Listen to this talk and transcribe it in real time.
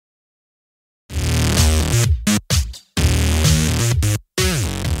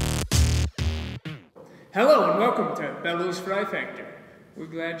Hello and welcome to Bellows Fry Factor. We're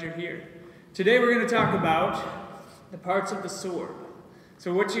glad you're here. Today we're going to talk about the parts of the sword.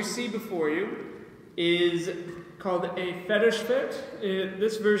 So what you see before you is called a Federschwert.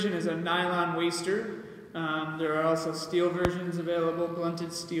 This version is a nylon waster. There are also steel versions available,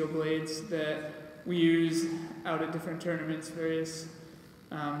 blunted steel blades that we use out at different tournaments, various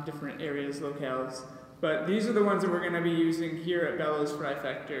different areas, locales. But these are the ones that we're going to be using here at Bellows Fry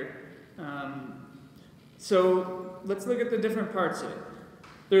Factor. So let's look at the different parts of it.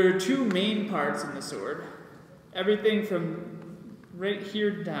 There are two main parts in the sword. Everything from right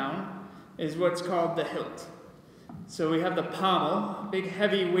here down is what's called the hilt. So we have the pommel, big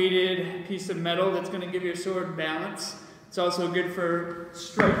heavy weighted piece of metal that's going to give your sword balance. It's also good for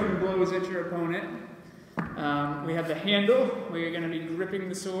striking blows at your opponent. We have the handle, where you're going to be gripping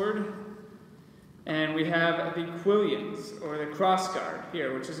the sword. And we have the quillions, or the crossguard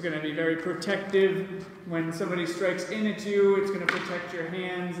here, which is going to be very protective. When somebody strikes in at you, it's going to protect your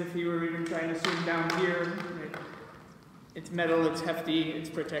hands. If you were even trying to swing down here, it's metal, it's hefty, it's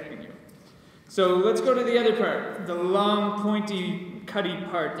protecting you. So let's go to the other part, the long, pointy, cutty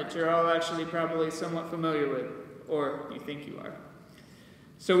part that you're all actually probably somewhat familiar with, or you think you are.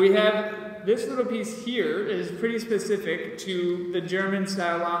 So we have this little piece here is pretty specific to the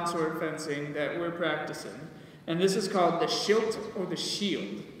German-style longsword fencing that we're practicing. And this is called the schild or the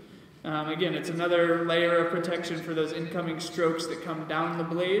shield. Again, it's another layer of protection for those incoming strokes that come down the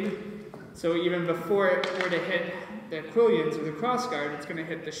blade. So even before it were to hit the quillions or the crossguard, it's going to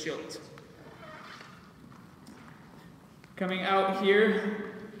hit the schild. Coming out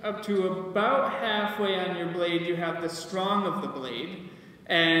here, up to about halfway on your blade, you have the strong of the blade.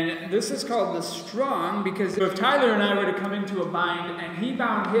 And this is called the strong because if Tyler and I were to come into a bind and he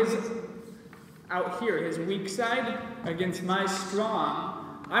bound his out here, his weak side, against my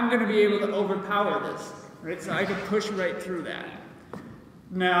strong, I'm going to be able to overpower this, right? So I could push right through that.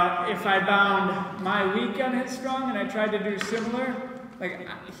 Now, if I bound my weak on his strong and I tried to do similar, like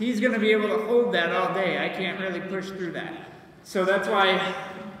he's going to be able to hold that all day. I can't really push through that. So that's why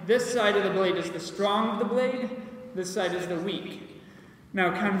this side of the blade is the strong of the blade, this side is the weak.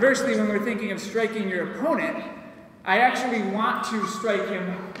 Now, conversely, when we're thinking of striking your opponent, I actually want to strike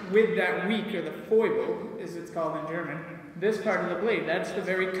him with that weak, or the foible, as it's called in German, this part of the blade. That's the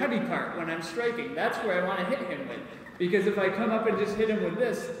very cutty part when I'm striking. That's where I want to hit him with. Because if I come up and just hit him with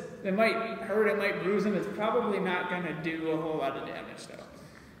this, it might hurt, it might bruise him. It's probably not going to do a whole lot of damage,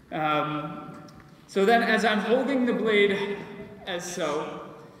 though. So then, as I'm holding the blade as so,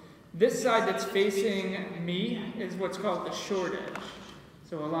 this side that's facing me is what's called the short edge.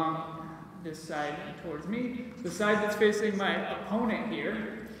 So along this side towards me, the side that's facing my opponent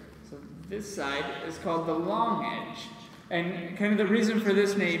here, so this side is called the long edge. And kind of the reason for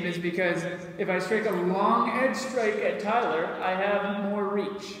this name is because if I strike a long edge strike at Tyler, I have more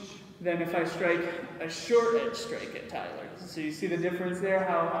reach than if I strike a short edge strike at Tyler. So you see the difference there,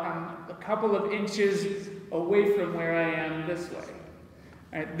 how I'm a couple of inches away from where I am this way.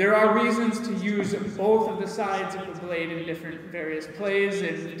 Right, there are reasons to use both of the sides of the blade in different various plays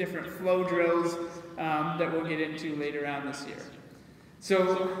and different flow drills that we'll get into later on this year.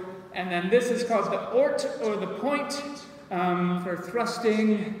 So, and then this is called the ort, or the point, for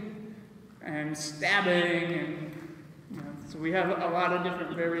thrusting and stabbing. And, so we have a lot of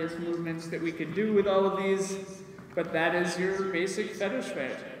different various movements that we could do with all of these, but that is your basic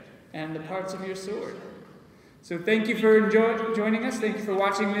Federschwert and the parts of your sword. So thank you for joining us. Thank you for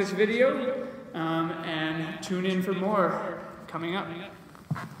watching this video, and tune in for more coming up.